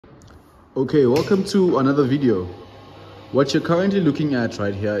Okay, welcome to another video. What you're currently looking at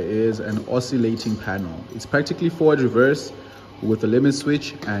right here is an oscillating panel. It's practically forward reverse with a limit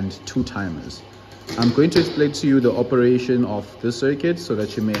switch and two timers. I'm going to explain to you the operation of this circuit so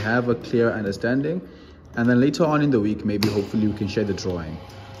that you may have a clear understanding, and then later on in the week maybe hopefully we can share the drawing.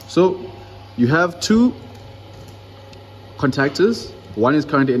 So you have two contactors. One is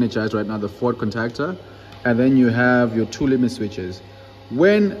currently energized right now, the forward contactor, and then you have your two limit switches.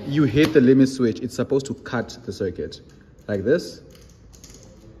 When you hit the limit switch, it's supposed to cut the circuit like this,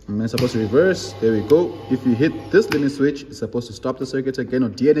 and then it's supposed to reverse. There we go. If you hit this limit switch, it's supposed to stop the circuit again or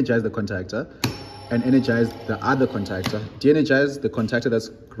de-energize the contactor and energize the other contactor, de-energize the contactor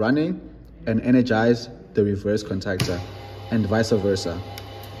that's running and energize the reverse contactor, and vice versa.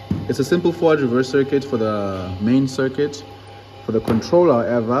 It's a simple forward reverse circuit for the main circuit. For the controller,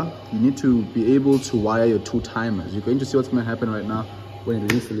 however, you need to be able to wire your two timers. You're going to see what's going to happen right now. When it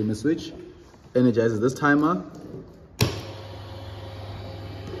releases the limit switch, energizes this timer,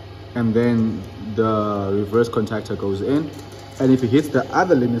 and then the reverse contactor goes in, and if it hits the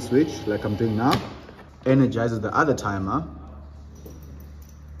other limit switch like I'm doing now, energizes the other timer,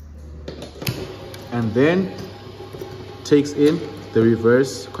 and then takes in the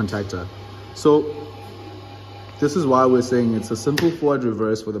reverse contactor. So this is why we're saying it's a simple forward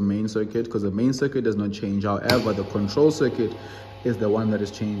reverse for the main circuit, because the main circuit does not change. However, the control circuit is the one that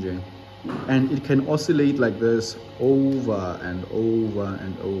is changing, and it can oscillate like this over and over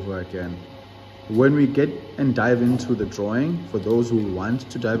and over again. When we get and dive into the drawing, for those who want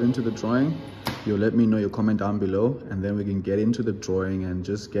to dive into the drawing, you'll let me know, your comment down below, and then we can get into the drawing and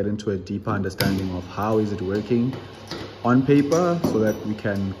just get into a deeper understanding of how is it working on paper, so that we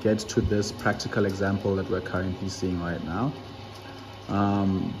can get to this practical example that we're currently seeing right now.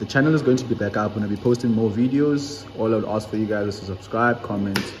 The channel is going to be back up. I'm going to be posting more videos. All I would ask for you guys is to subscribe,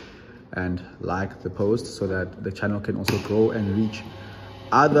 comment, and like the post so that the channel can also grow and reach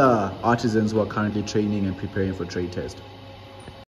other artisans who are currently training and preparing for trade test.